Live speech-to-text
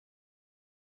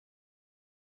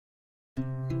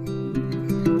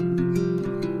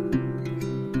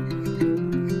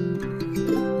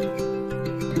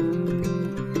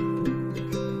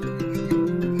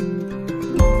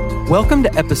Welcome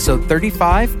to episode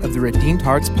 35 of the Redeemed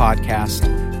Hearts podcast,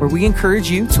 where we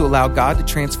encourage you to allow God to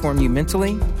transform you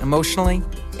mentally, emotionally,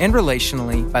 and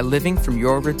relationally by living from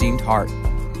your redeemed heart.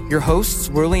 Your hosts,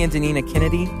 Worley and Danina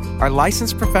Kennedy, are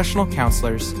licensed professional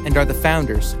counselors and are the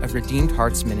founders of Redeemed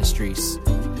Hearts Ministries.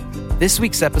 This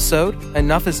week's episode,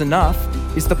 Enough is Enough,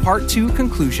 is the part 2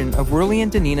 conclusion of Worley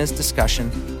and Danina's discussion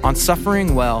on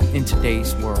suffering well in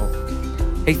today's world.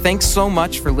 Hey, thanks so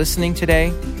much for listening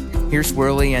today. Here's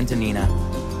Worley and Danina.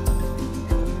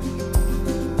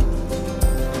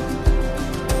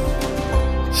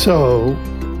 So,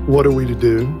 what are we to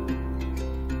do?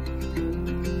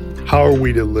 How are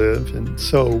we to live? And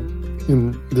so,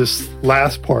 in this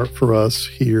last part for us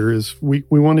here is we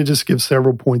want to just give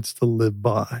several points to live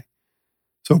by.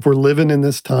 So if we're living in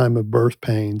this time of birth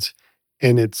pains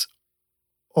and it's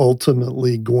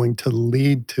ultimately going to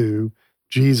lead to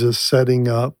Jesus setting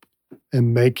up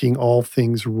and making all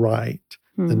things right,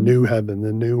 the new heaven,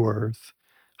 the new earth,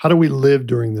 how do we live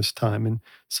during this time? And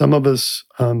some of us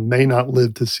may not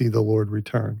live to see the Lord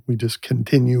return. We just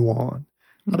continue on.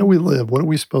 How do we live? What are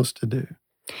we supposed to do?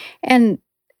 And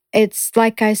it's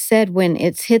like I said, when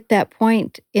it's hit that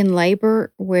point in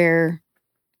labor where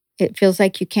it feels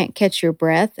like you can't catch your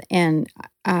breath. And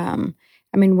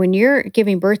when you're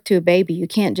giving birth to a baby, you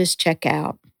can't just check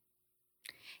out.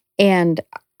 And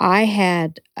I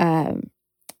had an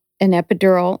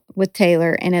epidural with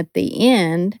Taylor, and at the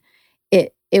end,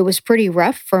 it was pretty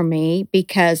rough for me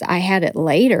because I had it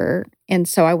later, and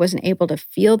so I wasn't able to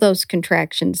feel those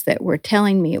contractions that were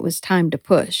telling me it was time to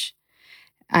push,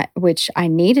 which I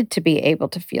needed to be able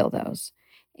to feel those.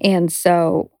 And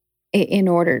so in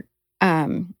order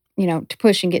to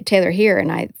push and get Taylor here,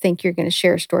 and I think you're going to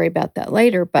share a story about that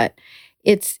later, but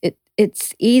it's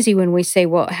easy when we say,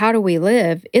 well, how do we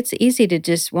live? It's easy to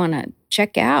just want to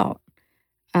check out.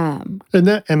 And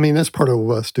that's part of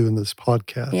us doing this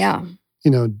podcast. Yeah.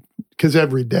 Because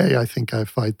every day I think I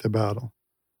fight the battle.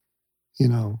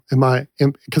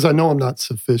 Because I know I'm not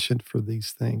sufficient for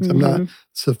these things. Mm-hmm. I'm not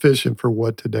sufficient for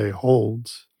what today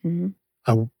holds.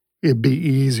 Mm-hmm. It'd be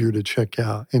easier to check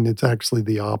out, and it's actually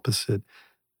the opposite.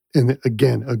 And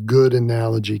again, a good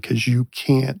analogy, because you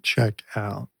can't check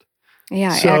out.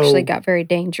 Yeah, it actually got very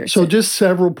dangerous. So just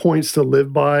several points to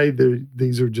live by.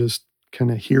 These are just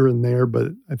kind of here and there,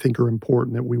 but I think are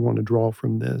important that we want to draw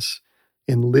from this.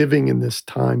 In living in this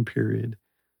time period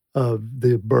of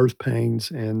the birth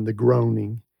pains and the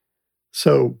groaning.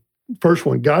 So first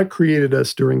one, God created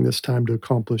us during this time to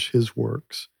accomplish His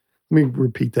works. Let me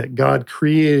repeat that. God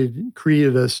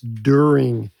created us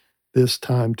during this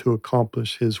time to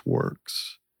accomplish His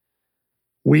works.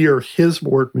 We are His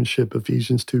workmanship,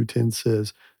 Ephesians 2:10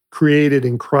 says, created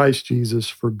in Christ Jesus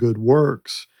for good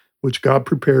works, which God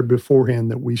prepared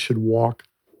beforehand that we should walk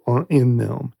in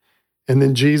them. And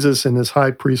then Jesus, in His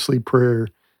high priestly prayer,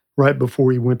 right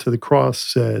before He went to the cross,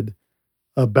 said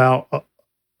about,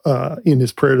 in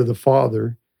His prayer to the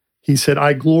Father, He said,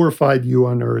 I glorified you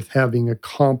on earth, having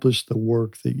accomplished the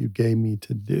work that you gave me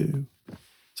to do.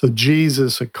 So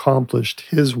Jesus accomplished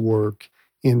His work,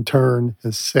 in turn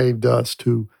has saved us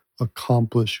to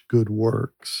accomplish good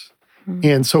works. Mm-hmm.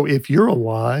 And so if you're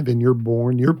alive and you're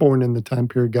born in the time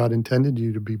period God intended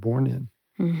you to be born in.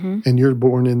 Mm-hmm. And you're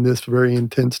born in this very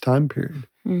intense time period.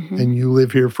 Mm-hmm. And you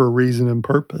live here for a reason and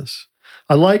purpose.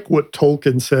 I like what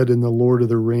Tolkien said in The Lord of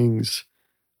the Rings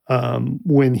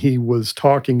when he was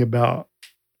talking about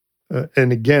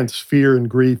and against fear and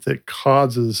grief that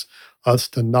causes us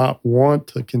to not want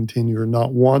to continue or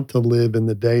not want to live in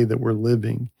the day that we're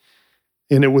living.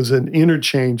 And it was an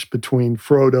interchange between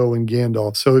Frodo and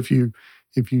Gandalf. So if you're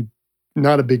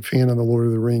not a big fan of The Lord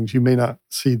of the Rings, you may not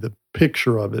see the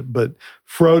picture of it, but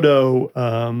Frodo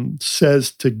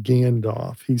says to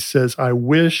Gandalf, he says, I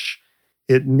wish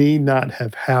it need not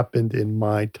have happened in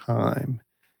my time.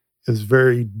 It was a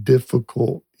very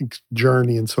difficult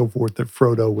journey and so forth that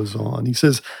Frodo was on. He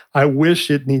says, I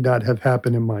wish it need not have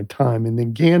happened in my time. And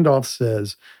then Gandalf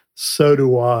says, so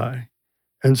do I,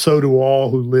 and so do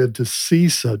all who live to see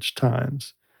such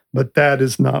times. But that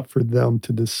is not for them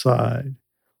to decide.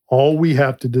 All we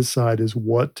have to decide is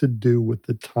what to do with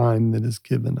the time that is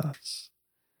given us.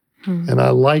 Mm-hmm. And I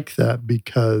like that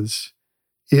because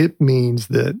it means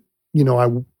that,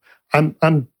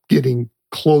 I'm getting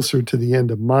closer to the end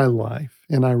of my life,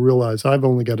 and I realize I've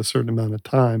only got a certain amount of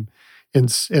time, and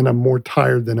I'm more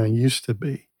tired than I used to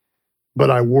be.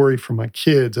 But I worry for my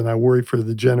kids, and I worry for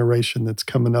the generation that's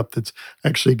coming up that's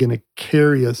actually going to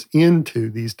carry us into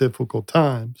these difficult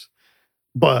times.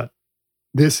 But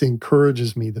this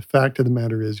encourages me. The fact of the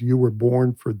matter is, you were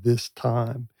born for this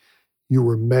time. You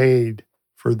were made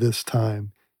for this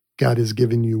time. God has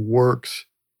given you works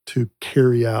to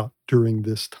carry out during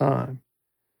this time.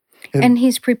 And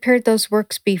he's prepared those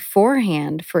works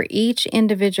beforehand for each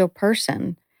individual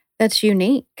person. That's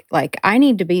unique. Like, I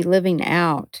need to be living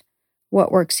out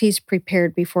what works he's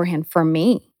prepared beforehand for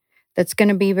me. That's going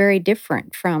to be very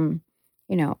different from,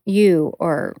 you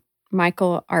or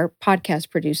Michael, our podcast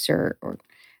producer. Or,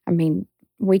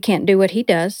 we can't do what he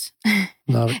does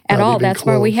at all. That's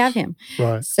why we have him.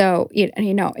 Right. So,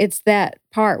 it's that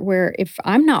part where if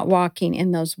I'm not walking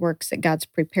in those works that God's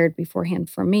prepared beforehand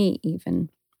for me, even,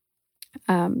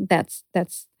 that's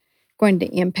going to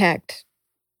impact.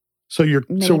 So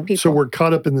people. So we're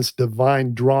caught up in this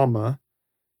divine drama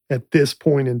at this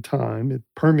point in time. It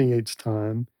permeates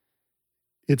time.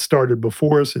 It started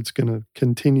before us. It's going to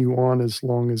continue on as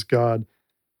long as God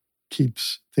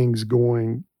keeps things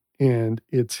going, and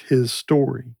it's His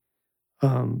story.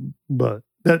 But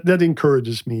that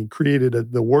encourages me.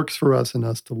 Created the works for us and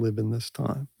us to live in this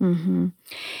time. Mm-hmm.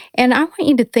 And I want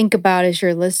you to think about, as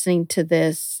you're listening to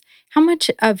this, how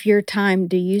much of your time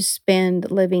do you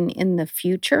spend living in the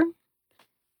future?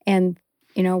 And,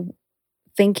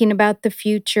 thinking about the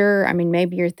future.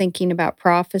 Maybe you're thinking about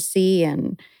prophecy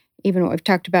and even what we've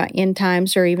talked about end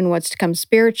times, or even what's to come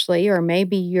spiritually, or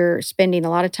maybe you're spending a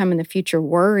lot of time in the future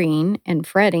worrying and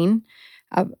fretting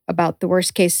about the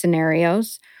worst case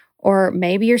scenarios, or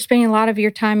maybe you're spending a lot of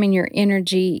your time and your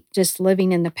energy just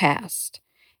living in the past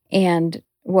and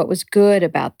what was good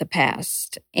about the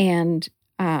past, and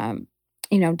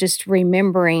just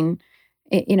remembering,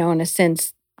 in a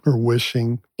sense. Or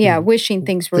wishing. Wishing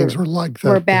things were like that.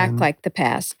 Were back like the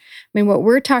past. What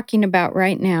we're talking about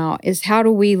right now is how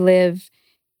do we live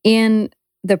in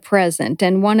the present?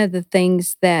 And one of the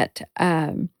things that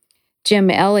Jim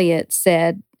Elliot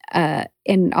said,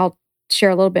 and I'll share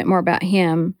a little bit more about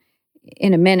him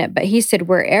in a minute, but he said,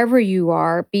 wherever you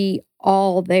are, be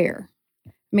all there.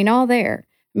 All there.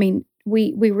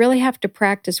 We really have to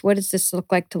practice, what does this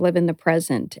look like to live in the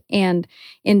present? And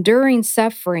enduring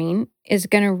suffering is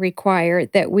going to require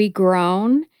that we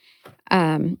groan,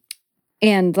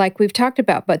 and like we've talked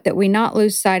about, but that we not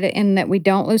lose sight of, and that we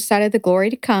don't lose sight of the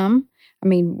glory to come.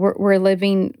 We're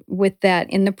living with that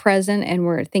in the present, and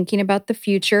we're thinking about the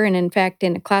future. And in fact,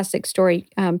 in a classic story,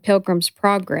 Pilgrim's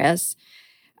Progress,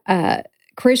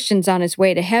 Christian's on his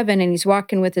way to heaven, and he's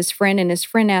walking with his friend, and his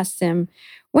friend asks him,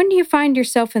 when do you find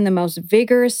yourself in the most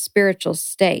vigorous spiritual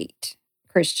state,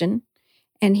 Christian?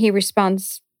 And he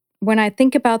responds, when I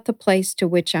think about the place to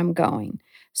which I'm going.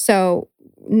 So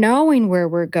knowing where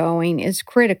we're going is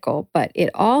critical, but it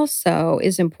also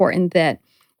is important that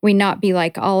we not be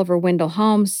like Oliver Wendell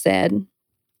Holmes said,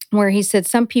 where he said,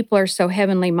 some people are so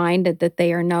heavenly minded that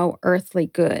they are no earthly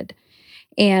good.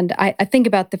 And I think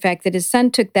about the fact that his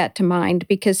son took that to mind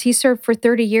because he served for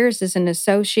 30 years as an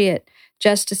associate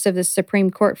Justice of the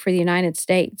Supreme Court for the United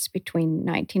States between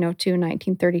 1902 and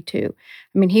 1932.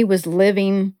 He was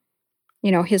living,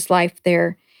 his life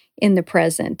there in the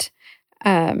present.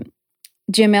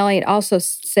 Jim Elliot also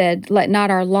said, let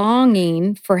not our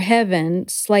longing for heaven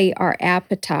slay our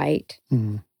appetite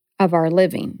of our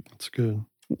living. That's good.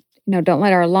 Don't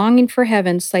let our longing for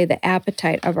heaven slay the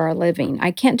appetite of our living.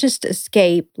 I can't just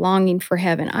escape longing for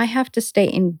heaven. I have to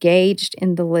stay engaged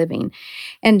in the living.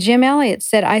 And Jim Elliot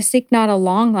said, I seek not a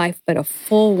long life, but a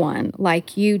full one,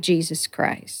 like you, Jesus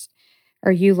Christ,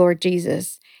 or you, Lord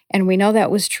Jesus. And we know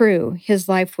that was true. His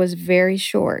life was very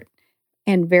short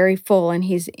and very full, and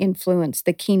he's influenced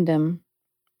the kingdom,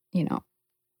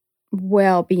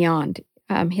 well beyond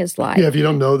his life. Yeah, if you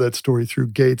don't know that story, Through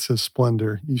Gates of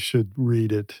Splendor, you should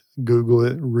read it. Google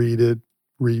it,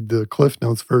 read the Cliff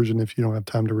Notes version if you don't have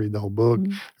time to read the whole book.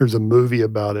 Mm-hmm. There's a movie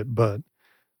about it, but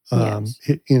yes.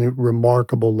 In a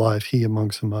remarkable life, he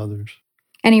among some others.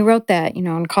 And he wrote that,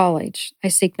 in college. I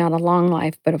seek not a long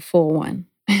life, but a full one,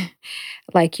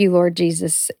 like you, Lord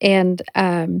Jesus. And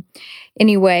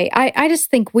anyway, I just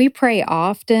think we pray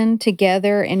often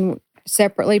together and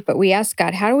separately, but we ask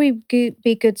God, how do we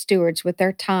be good stewards with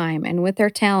our time and with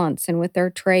our talents and with our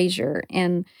treasure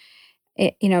and,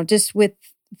 just with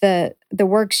the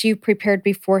works you prepared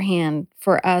beforehand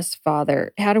for us,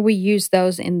 Father? How do we use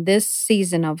those in this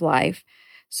season of life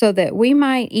so that we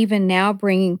might even now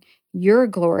bring your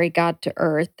glory, God, to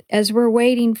earth as we're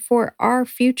waiting for our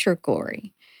future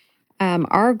glory?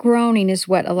 Our groaning is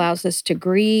what allows us to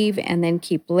grieve and then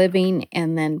keep living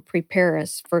and then prepare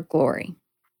us for glory.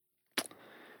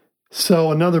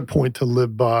 So another point to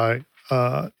live by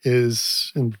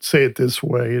is, and say it this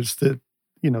way, is that,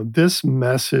 this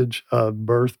message of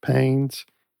birth pains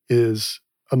is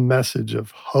a message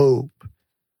of hope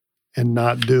and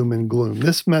not doom and gloom.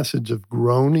 This message of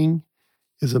groaning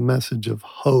is a message of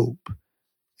hope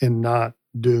and not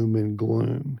doom and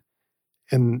gloom.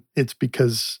 And it's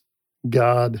because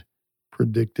God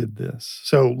predicted this.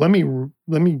 So let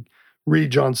me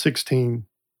read John 16,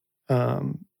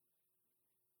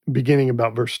 beginning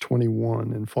about verse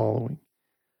 21 and following.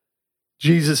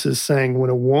 Jesus is saying, when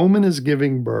a woman is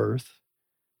giving birth,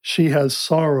 she has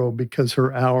sorrow because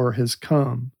her hour has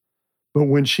come. But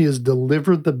when she has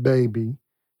delivered the baby,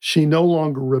 she no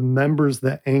longer remembers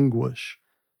the anguish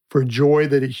for joy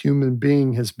that a human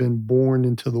being has been born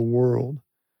into the world.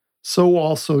 So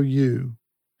also you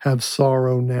have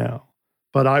sorrow now,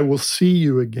 but I will see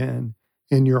you again,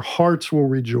 and your hearts will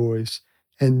rejoice,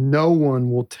 and no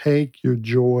one will take your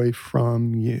joy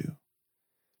from you.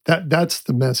 That's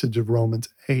the message of Romans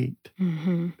 8.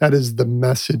 Mm-hmm. That is the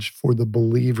message for the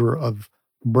believer of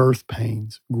birth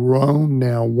pains. Grown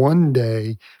now, one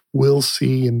day we'll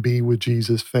see and be with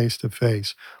Jesus face to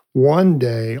face. One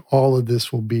day all of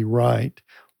this will be right.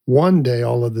 One day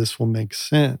all of this will make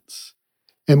sense.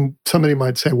 And somebody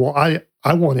might say, well,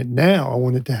 I want it now. I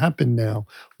want it to happen now.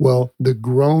 Well, the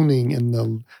groaning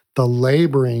and the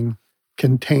laboring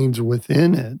contains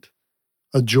within it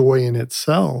a joy in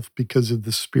itself because of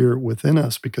the Spirit within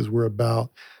us, because we're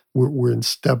in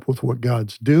step with what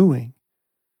God's doing.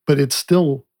 But it's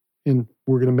still, and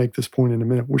we're going to make this point in a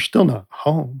minute, we're still not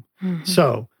home. Mm-hmm.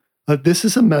 So this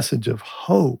is a message of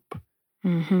hope.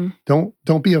 Mm-hmm.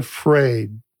 Don't be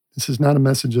afraid. This is not a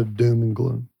message of doom and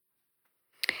gloom.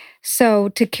 So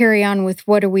to carry on with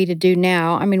what are we to do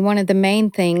now, I mean, one of the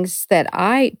main things that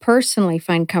I personally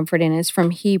find comfort in is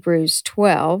from Hebrews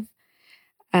 12,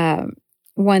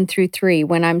 1 through 3,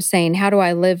 when I'm saying, how do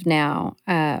I live now?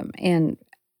 And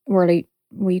really,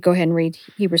 will you go ahead and read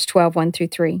Hebrews 12, 1 through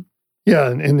 3?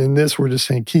 Yeah, and in this, we're just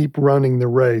saying, keep running the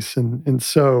race. And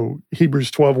so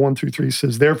Hebrews 12, 1 through 3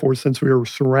 says, therefore, since we are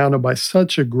surrounded by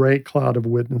such a great cloud of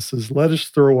witnesses, let us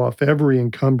throw off every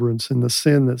encumbrance and the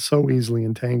sin that so easily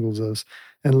entangles us,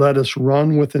 and let us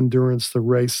run with endurance the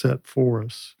race set for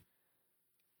us.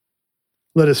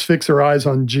 Let us fix our eyes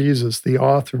on Jesus, the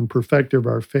author and perfecter of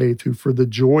our faith, who for the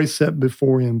joy set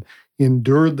before him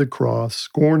endured the cross,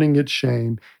 scorning its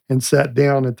shame, and sat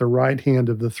down at the right hand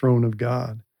of the throne of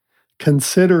God.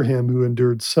 Consider him who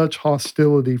endured such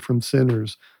hostility from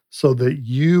sinners, so that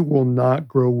you will not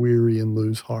grow weary and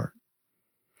lose heart.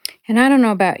 And I don't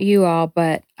know about you all,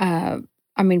 but I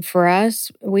mean, for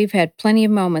us, we've had plenty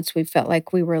of moments we felt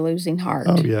like we were losing heart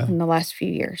in the last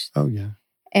few years. Oh, yeah.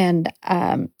 And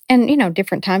you know,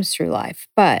 different times through life.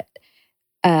 But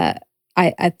I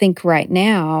think right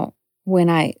now, when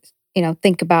I, you know,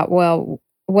 think about, well,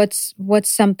 what's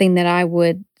something that I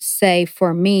would say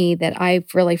for me that I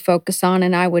really focus on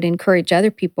and I would encourage other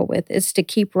people with is to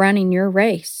keep running your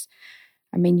race.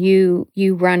 I mean,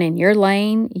 you run in your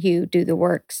lane, you do the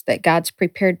works that God's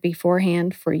prepared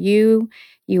beforehand for you.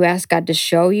 You ask God to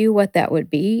show you what that would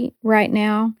be right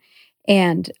now.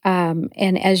 And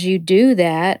as you do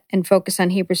that and focus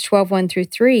on Hebrews 12, 1 through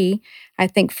 3, I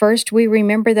think first we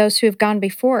remember those who have gone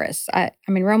before us. I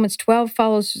mean, Hebrews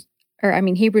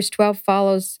 12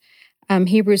 follows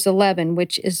Hebrews 11,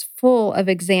 which is full of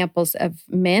examples of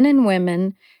men and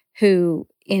women who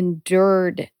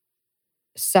endured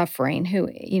suffering, who,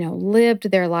 you know,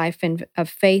 lived their life in a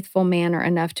faithful manner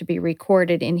enough to be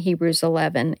recorded in Hebrews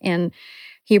 11. And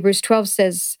Hebrews 12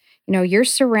 says, you know, you're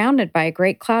surrounded by a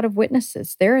great cloud of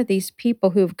witnesses. There are these people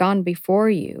who have gone before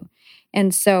you.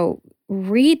 And so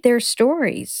read their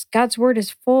stories. God's word is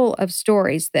full of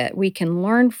stories that we can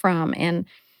learn from. And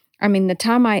I mean, the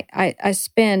time I've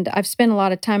spent a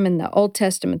lot of time in the Old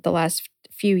Testament the last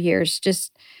few years,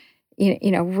 just,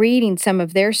 you know, reading some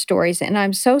of their stories. And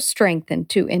I'm so strengthened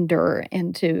to endure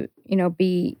and to, you know,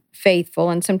 be faithful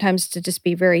and sometimes to just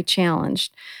be very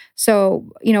challenged.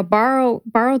 So, you know, borrow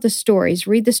the stories,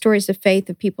 read the stories of faith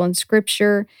of people in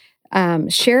Scripture,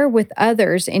 share with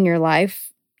others in your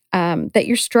life that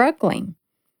you're struggling.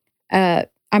 I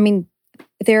mean,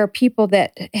 there are people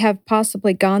that have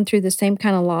possibly gone through the same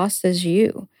kind of loss as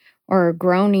you or are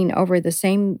groaning over the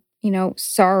same, you know,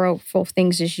 sorrowful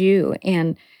things as you.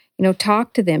 And, you know,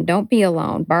 talk to them. Don't be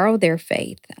alone. Borrow their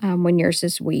faith when yours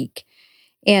is weak.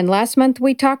 And last month,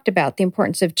 we talked about the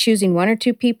importance of choosing one or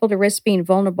two people to risk being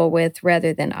vulnerable with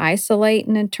rather than isolate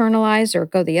and internalize or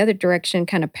go the other direction,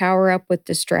 kind of power up with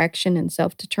distraction and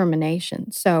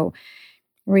self-determination. So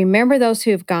remember those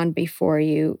who have gone before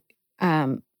you.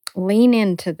 Lean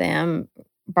into them,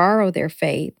 borrow their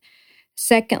faith.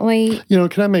 Secondly, you know,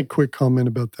 can I make a quick comment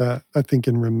about that? I think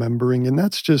in remembering, and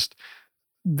that's just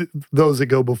those that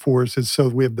go before us. So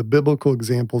we have the biblical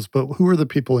examples, but who are the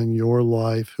people in your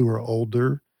life who are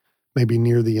older, maybe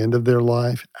near the end of their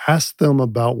life? Ask them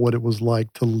about what it was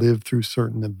like to live through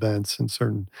certain events and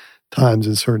certain times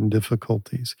in certain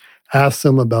difficulties. Ask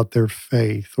them about their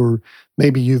faith, or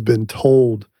maybe you've been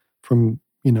told from,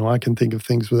 I can think of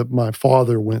things that my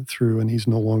father went through and he's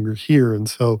no longer here. And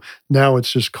so now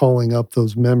it's just calling up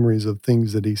those memories of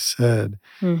things that he said.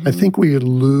 Mm-hmm. I think we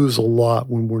lose a lot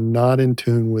when we're not in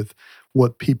tune with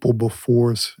what people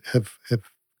before us have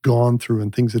gone through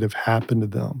and things that have happened to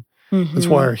them. Mm-hmm. That's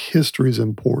why our history is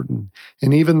important.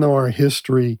 And even though our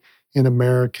history in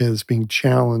America is being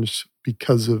challenged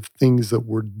because of things that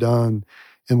were done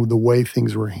and the way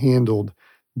things were handled,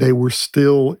 they were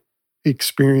still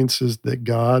experiences that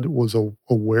God was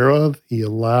aware of, He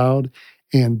allowed,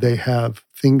 and they have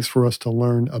things for us to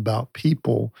learn about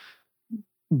people,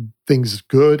 things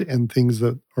good and things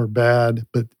that are bad,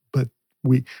 but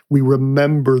we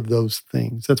remember those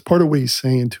things. That's part of what He's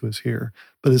saying to us here,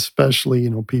 but especially,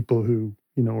 people who,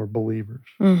 are believers.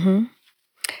 Mm-hmm.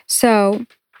 So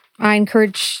I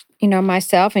encourage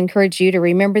you to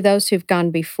remember those who've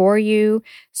gone before you.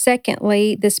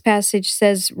 Secondly, this passage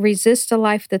says, resist a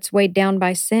life that's weighed down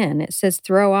by sin. It says,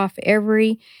 throw off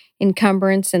every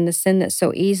encumbrance and the sin that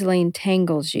so easily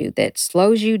entangles you, that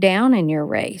slows you down in your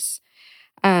race.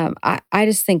 I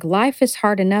just think life is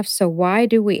hard enough, so why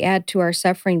do we add to our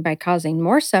suffering by causing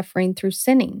more suffering through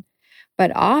sinning?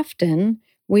 But often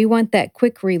we want that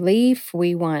quick relief.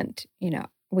 We want,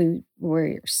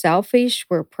 we're selfish,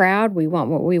 we're proud, we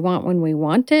want what we want when we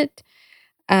want it.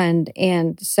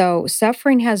 And so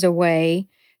suffering has a way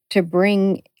to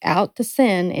bring out the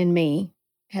sin in me.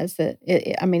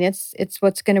 It's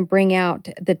what's going to bring out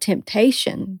the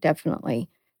temptation, definitely,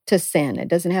 to sin. It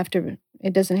doesn't have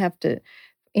to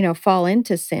fall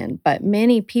into sin. But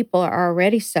many people are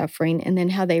already suffering, and then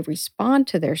how they respond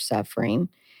to their suffering,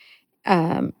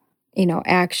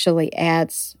 actually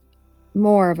adds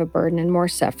more of a burden and more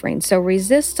suffering. So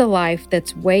resist a life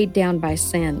that's weighed down by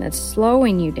sin, that's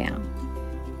slowing you down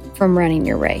from running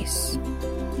your race.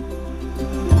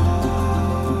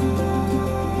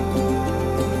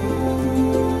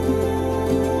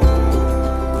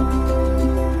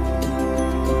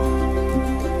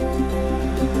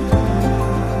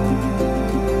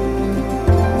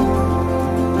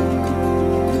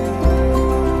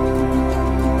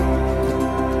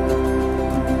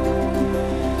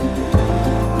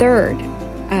 Third,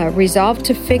 resolve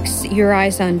to fix your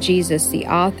eyes on Jesus, the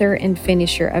author and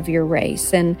finisher of your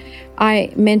race. And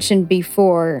I mentioned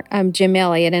before Jim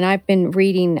Elliot, and I've been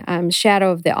reading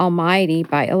Shadow of the Almighty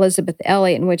by Elizabeth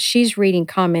Elliot, in which she's reading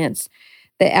comments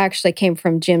that actually came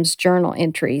from Jim's journal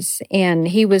entries. And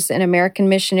he was an American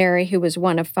missionary who was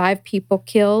one of 5 people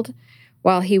killed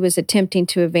while he was attempting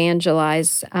to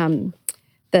evangelize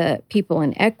the people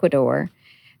in Ecuador.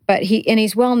 But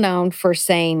he's well known for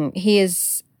saying he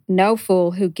is no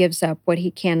fool who gives up what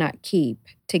he cannot keep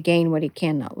to gain what he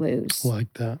cannot lose.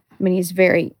 Like that. I mean, he's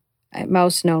very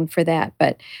most known for that.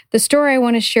 But the story I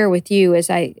want to share with you as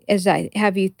I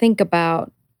have you think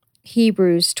about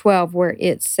Hebrews 12, where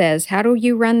it says, how do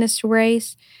you run this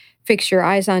race? Fix your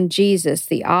eyes on Jesus,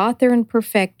 the author and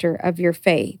perfecter of your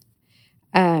faith.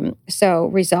 So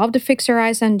resolve to fix our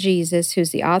eyes on Jesus,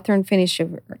 who's the author and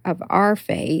finisher of our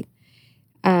faith.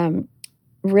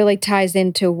 Really ties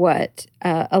into what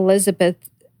Elizabeth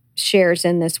shares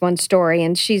in this one story.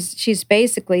 And she's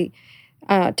basically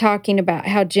talking about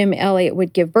how Jim Elliot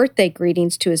would give birthday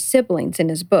greetings to his siblings in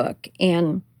his book.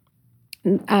 And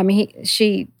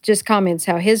she just comments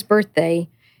how his birthday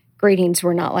greetings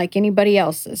were not like anybody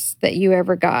else's that you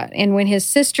ever got. And when his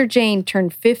sister Jane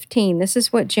turned 15, this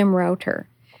is what Jim wrote her.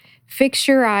 Fix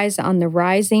your eyes on the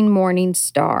rising morning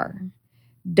star.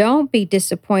 Don't be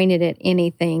disappointed at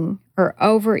anything or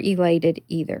over-elated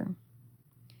either.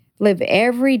 Live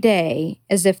every day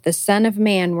as if the Son of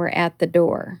Man were at the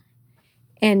door,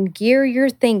 and gear your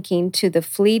thinking to the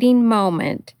fleeting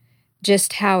moment,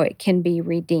 just how it can be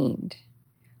redeemed.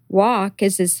 Walk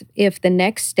as if the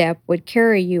next step would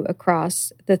carry you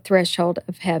across the threshold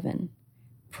of heaven.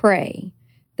 Pray.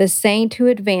 The saint who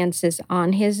advances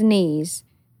on his knees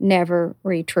never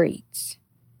retreats.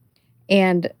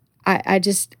 And I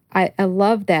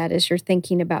love that as you're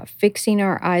thinking about fixing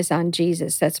our eyes on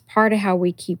Jesus. That's part of how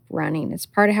we keep running. It's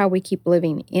part of how we keep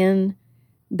living in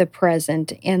the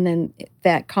present. And then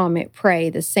that comment, pray,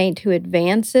 the saint who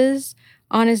advances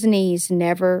on his knees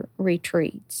never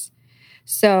retreats.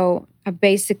 So I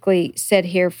basically said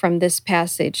here from this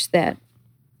passage that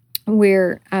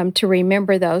we're to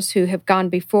remember those who have gone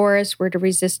before us. We're to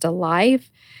resist a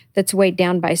life that's weighed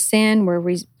down by sin.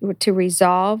 We're to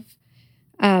resolve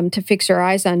to fix our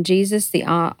eyes on Jesus, the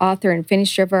author and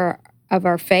finisher of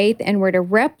our faith, and we're to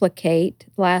replicate,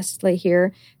 lastly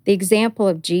here, the example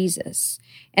of Jesus.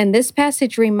 And this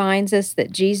passage reminds us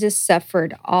that Jesus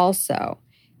suffered also.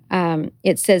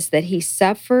 It says that he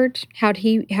suffered. How'd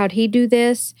he do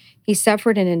this? He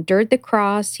suffered and endured the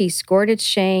cross. He scored its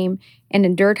shame and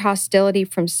endured hostility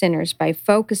from sinners by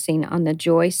focusing on the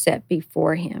joy set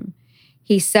before him.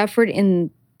 He suffered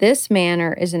in this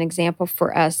manner as an example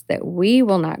for us that we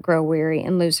will not grow weary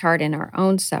and lose heart in our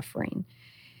own suffering.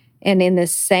 And in the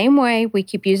same way, we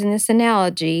keep using this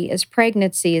analogy, as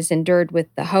pregnancy is endured with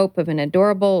the hope of an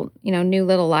adorable, new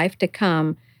little life to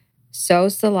come,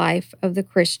 so's the life of the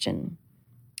Christian.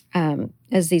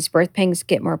 As these birth pangs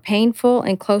get more painful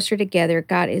and closer together,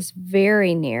 God is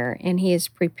very near, and he is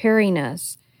preparing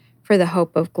us for the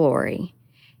hope of glory.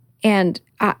 And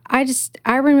I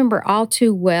remember all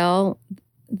too well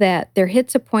that there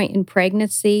hits a point in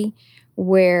pregnancy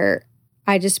where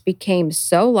I just became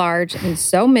so large and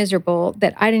so miserable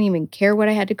that I didn't even care what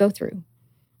I had to go through.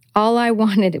 All I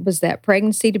wanted was that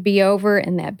pregnancy to be over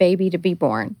and that baby to be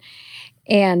born.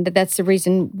 And that's the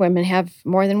reason women have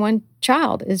more than one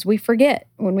child, is we forget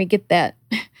when we get that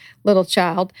little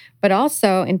child. But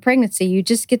also in pregnancy, you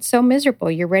just get so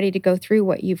miserable. You're ready to go through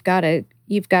what you've got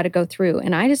to go through.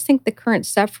 And I just think the current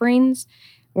sufferings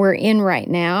we're in right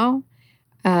now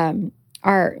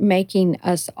are making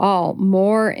us all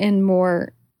more and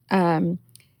more,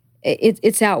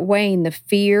 it's outweighing the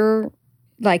fear.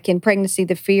 Like in pregnancy,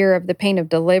 the fear of the pain of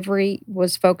delivery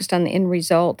was focused on the end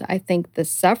result. I think the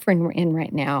suffering we're in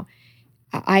right now,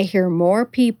 I hear more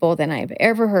people than I've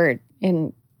ever heard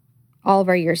in all of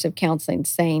our years of counseling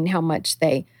saying how much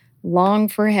they long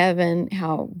for heaven,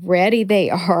 how ready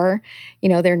they are.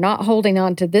 They're not holding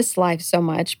on to this life so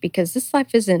much because this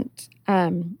life isn't,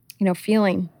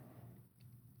 feeling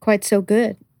quite so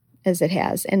good as it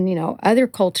has. And, other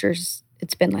cultures,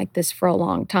 it's been like this for a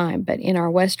long time, but in our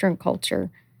Western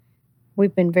culture,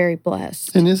 we've been very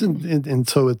blessed. And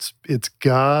so it's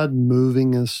God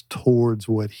moving us towards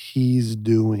what he's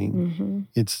doing.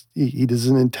 Mm-hmm. He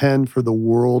doesn't intend for the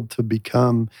world to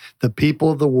become the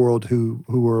people of the world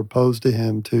who are opposed to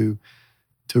him to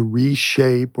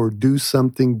reshape or do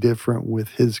something different with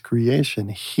his creation.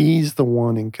 He's the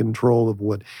one in control of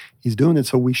what he's doing. And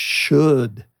so we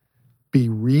should be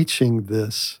reaching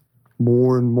this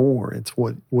more and more. It's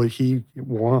what he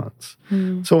wants.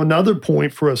 Mm. So another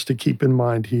point for us to keep in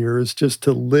mind here is just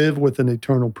to live with an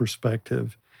eternal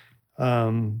perspective.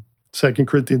 2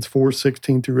 Corinthians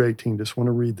 4:16 through 18. Just want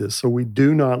to read this. So we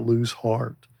do not lose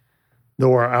heart.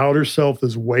 Though our outer self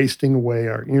is wasting away,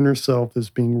 our inner self is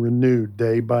being renewed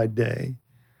day by day.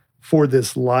 For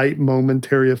this light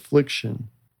momentary affliction,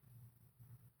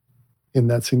 and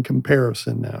that's in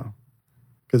comparison now,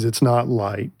 because it's not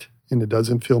light and it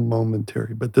doesn't feel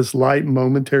momentary. But this light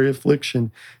momentary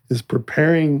affliction is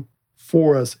preparing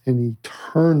for us an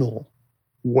eternal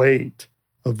weight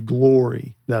of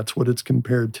glory. That's what it's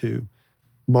compared to.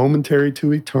 Momentary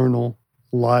to eternal,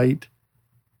 light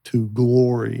to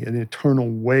glory, an eternal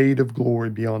weight of glory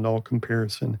beyond all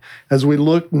comparison. As we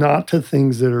look not to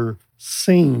things that are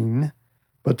seen,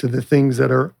 but to the things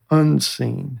that are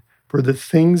unseen. For the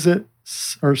things that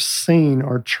are seen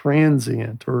are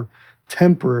transient or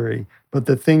temporary, but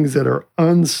the things that are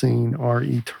unseen are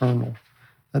eternal.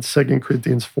 That's 2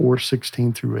 Corinthians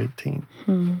 4:16 through 18.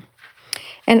 Hmm.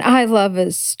 And I love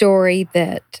a story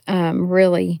that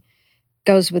really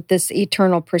goes with this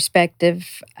eternal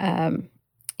perspective,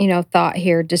 thought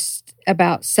here, just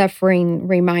about suffering,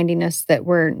 reminding us that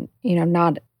we're,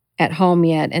 not at home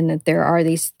yet and that there are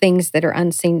these things that are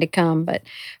unseen to come. But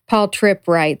Paul Tripp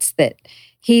writes that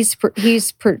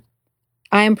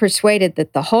I am persuaded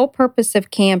that the whole purpose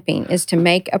of camping is to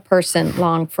make a person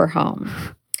long for home.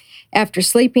 After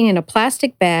sleeping in a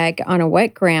plastic bag on a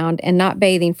wet ground and not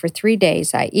bathing for 3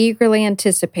 days, I eagerly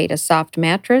anticipate a soft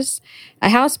mattress, a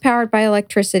house powered by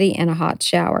electricity, and a hot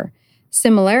shower.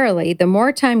 Similarly, the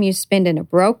more time you spend in a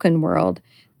broken world,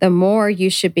 the more you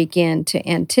should begin to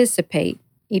anticipate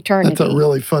eternity. That's a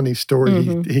really funny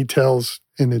story he tells,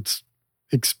 and it's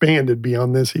expanded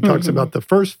beyond this. He talks about the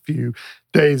first few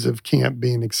days of camp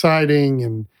being exciting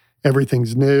and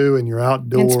everything's new and you're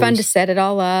outdoors. It's fun to set it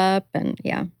all up and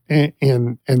yeah.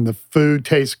 And the food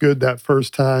tastes good that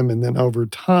first time, and then over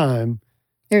time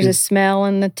there's a smell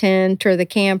in the tent or the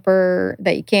camper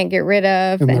that you can't get rid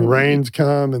of. And the rains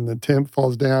come and the tent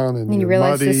falls down and you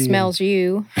realize this smells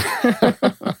you.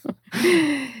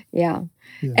 Yeah.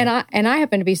 Yeah. And I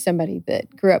happen to be somebody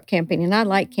that grew up camping, and I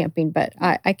like camping, but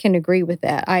I can agree with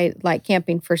that. I like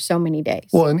camping for so many days.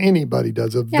 Well, and anybody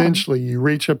does. Eventually you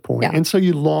reach a point, and so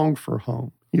you long for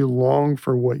home. You long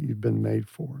for what you've been made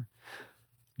for.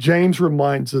 James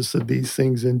reminds us of these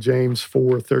things in James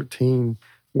 4:13,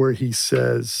 where he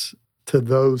says to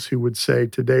those who would say,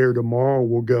 today or tomorrow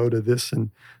we'll go to this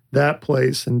and that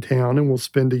place in town and we'll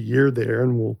spend a year there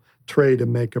and we'll trade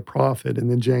and make a profit. And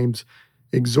then James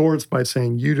exhorts by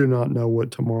saying, you do not know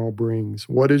what tomorrow brings.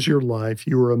 What is your life?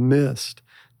 You are a mist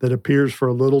that appears for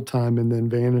a little time and then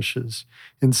vanishes.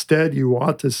 Instead, you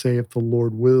ought to say, if the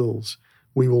Lord wills,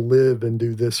 we will live and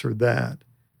do this or that.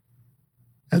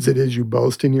 As it is, you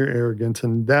boast in your arrogance,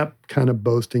 and that kind of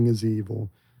boasting is evil.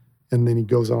 And then he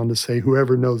goes on to say,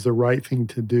 whoever knows the right thing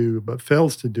to do but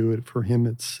fails to do it, for him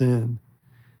it's sin.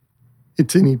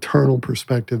 It's an eternal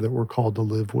perspective that we're called to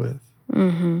live with.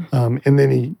 Mm-hmm. And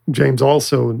then James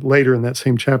also later in that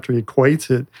same chapter equates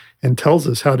it and tells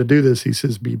us how to do this. He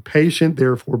says, be patient,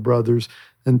 therefore, brothers,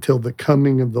 until the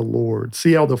coming of the Lord.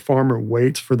 See how the farmer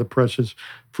waits for the precious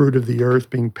fruit of the earth,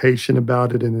 being patient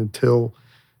about it and until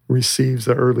receives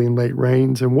the early and late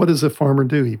rains. And what does a farmer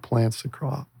do? He plants the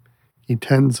crop. He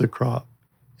tends the crop.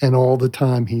 And all the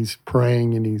time he's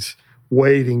praying and he's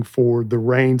waiting for the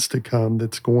rains to come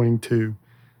that's going to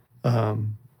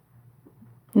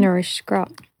nourish the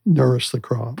crop.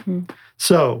 Mm-hmm.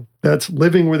 So that's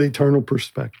living with eternal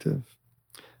perspective.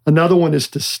 Another one is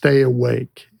to stay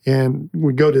awake. And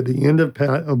we go to the end of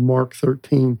Mark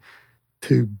 13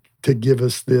 to give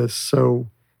us this. So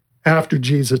after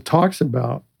Jesus talks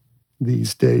about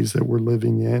these days that we're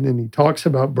living in, and he talks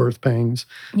about birth pangs.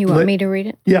 You want me to read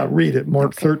it? Yeah, read it.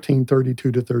 Mark 13,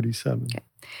 32 to 37. Okay.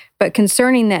 But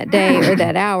concerning that day or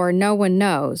that hour, no one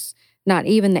knows, not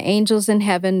even the angels in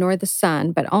heaven nor the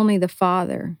Son, but only the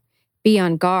Father. Be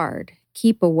on guard,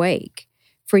 keep awake,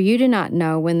 for you do not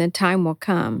know when the time will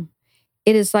come.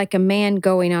 It is like a man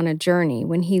going on a journey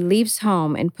when he leaves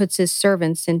home and puts his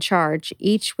servants in charge,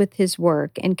 each with his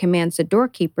work, and commands the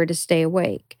doorkeeper to stay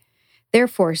awake.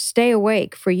 Therefore, stay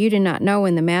awake, for you do not know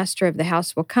when the master of the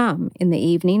house will come, in the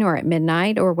evening or at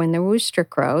midnight, or when the rooster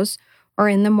crows, or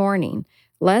in the morning,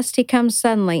 lest he come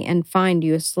suddenly and find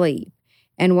you asleep.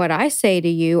 And what I say to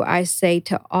you, I say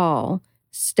to all,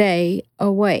 stay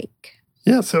awake.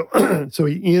 Yeah, so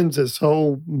he ends this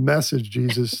whole message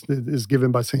Jesus is given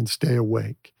by saying, stay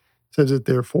awake. Says it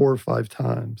there 4 or 5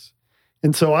 times.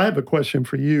 And so I have a question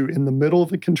for you. In the middle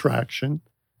of a contraction,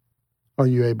 are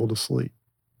you able to sleep?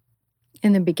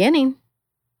 In the beginning,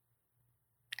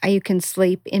 you can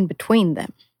sleep in between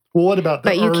them. Well, what about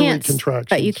the early contractions?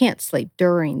 But you can't sleep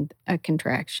during a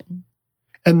contraction.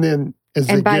 And then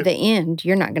by the end,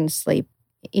 you're not going to sleep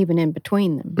even in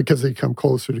between them. Because they come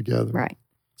closer together. Right.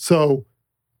 So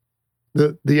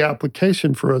the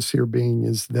application for us here being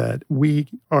is that we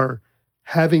are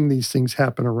having these things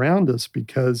happen around us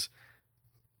because,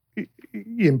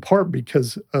 in part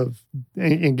because of,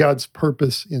 and God's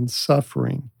purpose in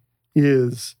suffering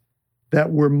is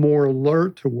that we're more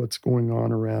alert to what's going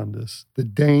on around us, the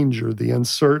danger, the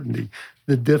uncertainty,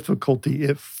 the difficulty.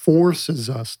 It forces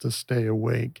us to stay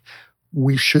awake.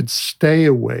 We should stay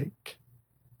awake.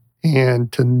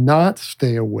 And to not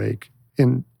stay awake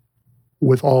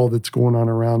with all that's going on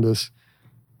around us,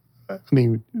 I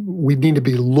mean, we need to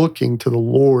be looking to the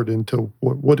Lord and to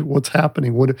what's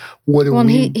happening. What do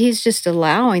we? He's just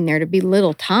allowing there to be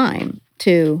little time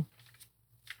to,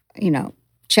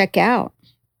 check out.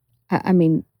 I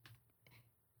mean,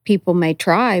 people may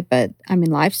try, but I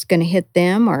mean, life's going to hit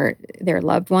them or their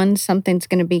loved ones. Something's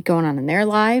going to be going on in their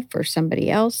life or somebody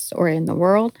else or in the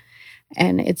world,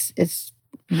 and it's.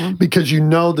 Because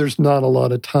there's not a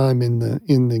lot of time in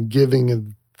the giving of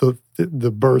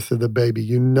the birth of the baby.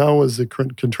 As the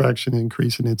contraction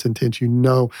increases in its intense,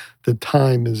 the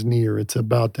time is near. It's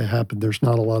about to happen. There's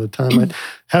not a lot of time. I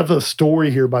have a story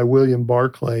here by William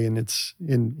Barclay, and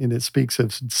it speaks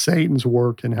of Satan's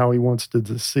work and how he wants to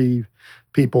deceive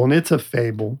people. And it's a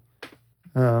fable,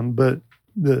 but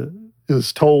it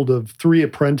was told of 3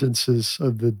 apprentices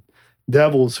of the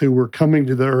devils who were coming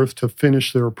to the earth to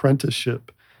finish their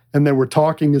apprenticeship. And they were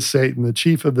talking to Satan, the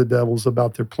chief of the devils,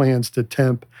 about their plans to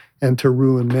tempt and to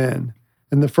ruin men.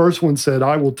 And the first one said,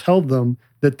 I will tell them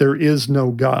that there is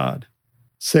no God.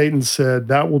 Satan said,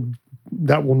 that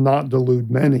will not delude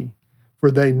many,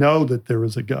 for they know that there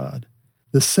is a God.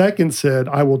 The second said,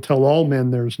 I will tell all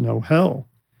men there is no hell.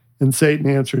 And Satan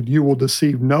answered, you will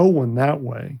deceive no one that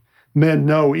way. Men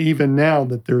know even now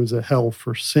that there is a hell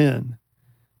for sin.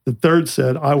 The third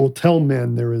said, I will tell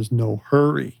men there is no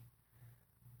hurry.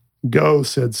 Go,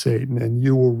 said Satan, and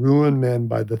you will ruin men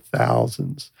by the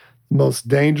thousands. The most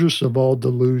dangerous of all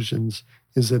delusions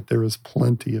is that there is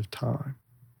plenty of time.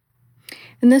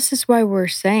 And this is why we're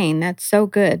saying that's so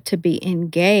good to be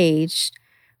engaged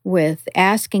with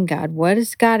asking God, what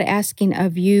is God asking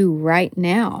of you right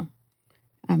now?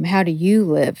 How do you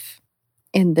live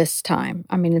in this time?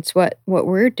 I mean, it's what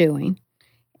we're doing.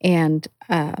 And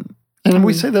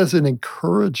we say that as an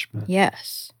encouragement.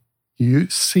 Yes. You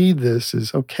see this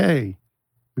as, okay,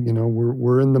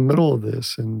 we're in the middle of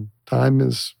this, and time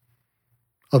is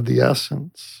of the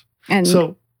essence. And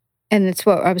it's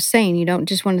what I was saying. You don't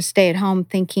just want to stay at home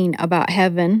thinking about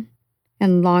heaven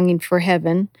and longing for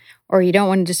heaven, or you don't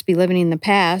want to just be living in the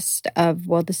past of,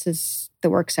 well, this is the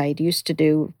works I used to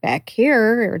do back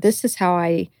here, or this is how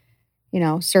I,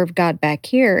 serve God back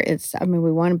here.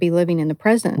 We want to be living in the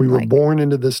present. We were born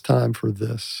into this time for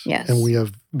this. Yes. And we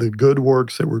have the good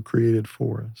works that were created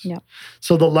for us. Yep.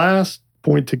 So the last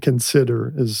point to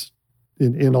consider is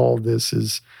in all this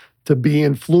is to be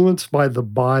influenced by the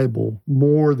Bible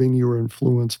more than you are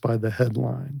influenced by the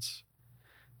headlines.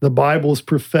 The Bible is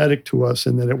prophetic to us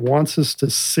in that it wants us to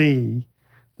see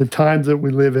the times that we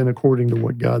live in according to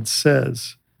what God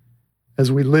says.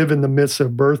 As we live in the midst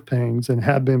of birth pangs and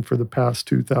have been for the past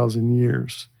 2,000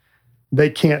 years, they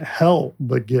can't help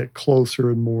but get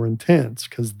closer and more intense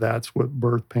because that's what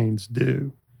birth pains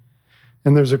do.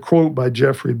 And there's a quote by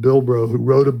Jeffrey Bilbro, who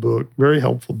wrote a book, very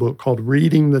helpful book, called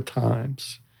Reading the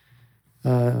Times.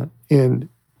 And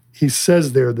he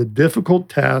says there, the difficult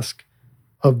task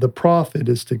of the prophet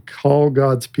is to call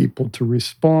God's people to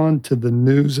respond to the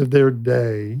news of their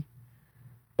day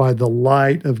by the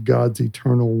light of God's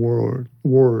eternal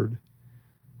word,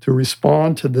 to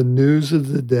respond to the news of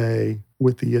the day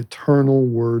with the eternal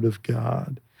word of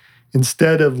God.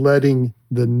 Instead of letting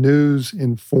the news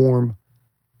inform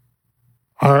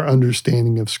our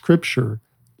understanding of Scripture,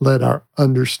 let our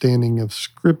understanding of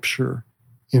Scripture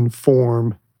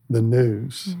inform the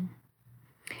news.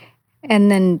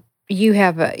 And then you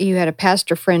had a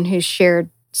pastor friend who shared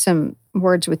some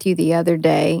words with you the other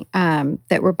day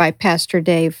that were by Pastor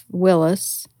Dave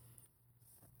Willis.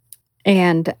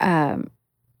 And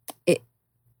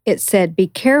it said, be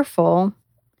careful.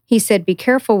 He said, be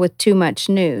careful with too much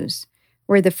news.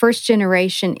 We're the first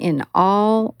generation in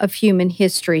all of human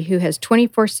history who has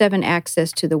 24/7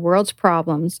 access to the world's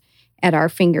problems at our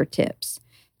fingertips.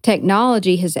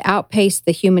 Technology has outpaced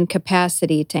the human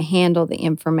capacity to handle the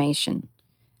information.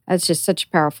 That's just such a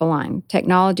powerful line.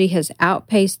 Technology has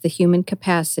outpaced the human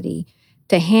capacity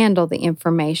to handle the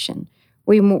information.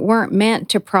 We weren't meant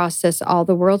to process all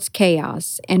the world's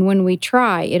chaos, and when we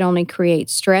try, it only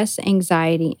creates stress,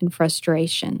 anxiety, and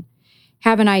frustration.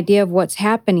 Have an idea of what's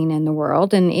happening in the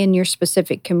world and in your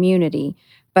specific community,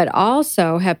 but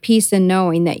also have peace in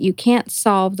knowing that you can't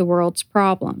solve the world's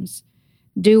problems.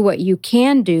 Do what you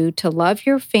can do to love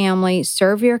your family,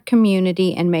 serve your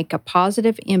community, and make a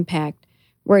positive impact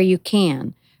where you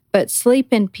can, but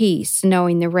sleep in peace,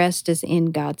 knowing the rest is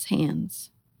in God's hands.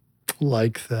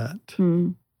 Like that.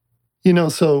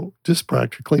 So just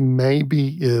practically, maybe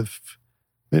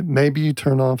you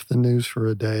turn off the news for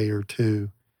a day or two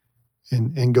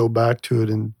and go back to it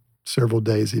in several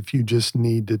days if you just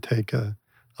need to take a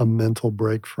mental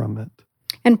break from it.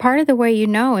 And part of the way you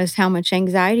know is how much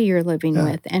anxiety you're living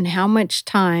with and how much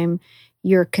time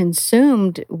you're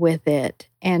consumed with it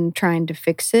and trying to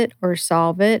fix it or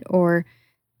solve it or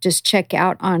just check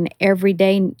out on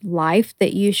everyday life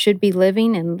that you should be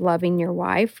living and loving your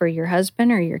wife or your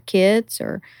husband or your kids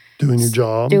or doing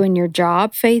your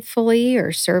job faithfully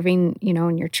or serving,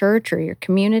 in your church or your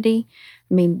community.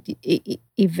 I mean,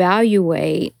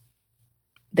 evaluate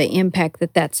the impact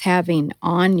that that's having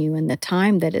on you and the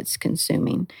time that it's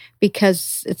consuming.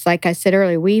 Because it's like I said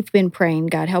earlier, we've been praying,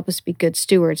 God, help us be good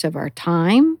stewards of our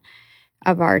time,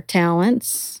 of our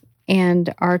talents,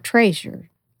 and our treasure.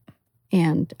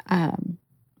 And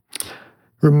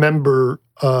remember,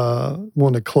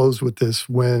 want to close with this,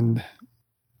 when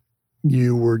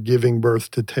you were giving birth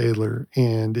to Taylor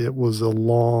and it was a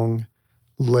long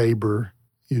labor.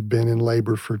 You'd been in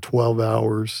labor for 12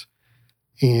 hours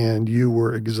and you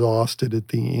were exhausted at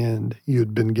the end. You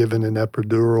had been given an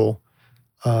epidural,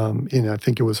 and I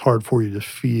think it was hard for you to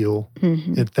feel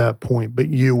at that point. But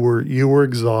you were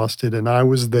exhausted, and I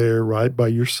was there right by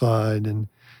your side and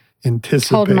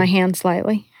anticipating. Holding my hand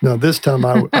slightly. No, this time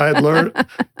I had learned.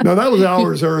 No, that was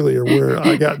hours earlier where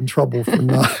I got in trouble for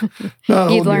not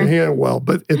holding your hand well.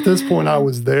 But at this point, I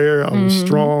was there. I was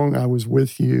strong. I was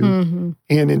with you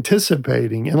and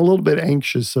anticipating and a little bit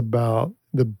anxious about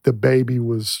the baby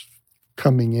was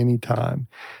coming anytime.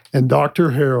 And Dr.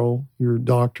 Harrell, your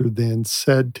doctor, then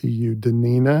said to you,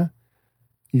 Danina,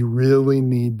 you really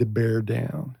need to bear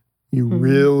down. You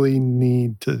really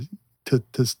need to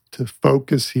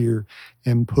focus here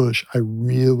and push. I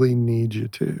really need you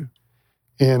to.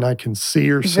 And I can see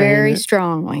her saying very it.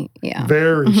 Strongly, yeah.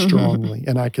 Very strongly.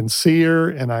 And I can see her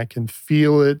and I can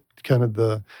feel it, kind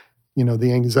of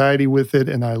the anxiety with it,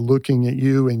 and I looking at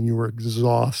you, and you were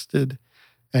exhausted,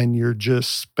 and you're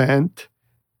just spent,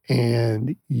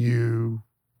 and you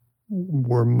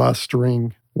were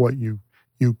mustering what you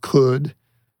could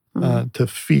to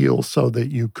feel so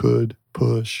that you could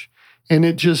push. And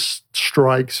it just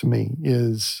strikes me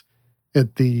is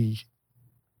at the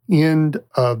end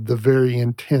of the very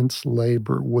intense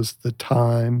labor was the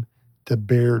time to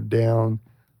bear down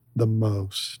the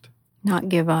most. Not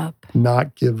give up.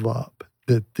 Not give up.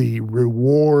 That the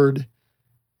reward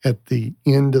at the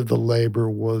end of the labor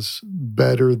was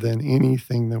better than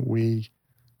anything that we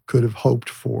could have hoped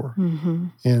for. Mm-hmm.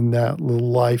 And that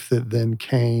little life that then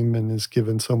came and has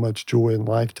given so much joy and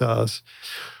life to us,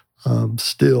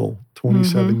 still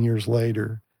 27 years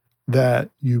later, that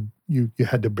you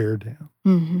had to bear down.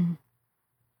 Mm-hmm.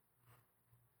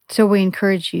 So we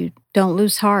encourage you, don't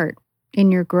lose heart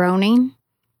in your groaning.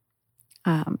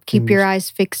 Keep your eyes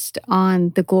fixed on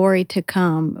the glory to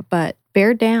come, but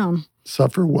bear down.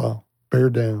 Suffer well, bear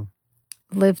down.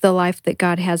 Live the life that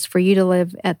God has for you to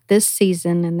live at this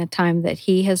season and the time that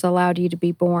He has allowed you to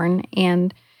be born,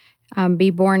 and be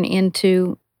born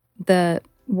into the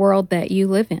world that you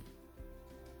live in.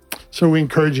 So we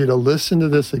encourage you to listen to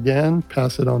this again,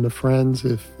 pass it on to friends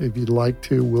if you'd like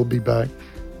to. We'll be back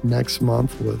next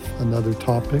month with another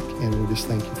topic, and we just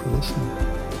thank you for listening.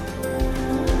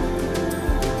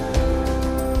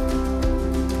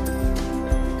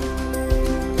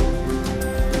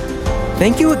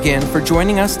 Thank you again for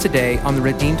joining us today on the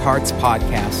Redeemed Hearts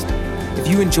podcast. If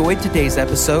you enjoyed today's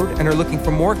episode and are looking for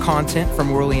more content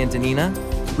from Worley and Danina,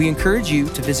 we encourage you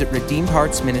to visit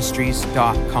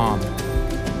redeemedheartsministries.com.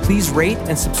 Please rate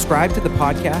and subscribe to the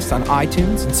podcast on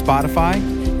iTunes and Spotify,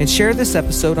 and share this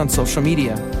episode on social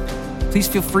media. Please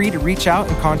feel free to reach out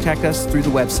and contact us through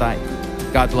the website.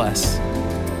 God bless.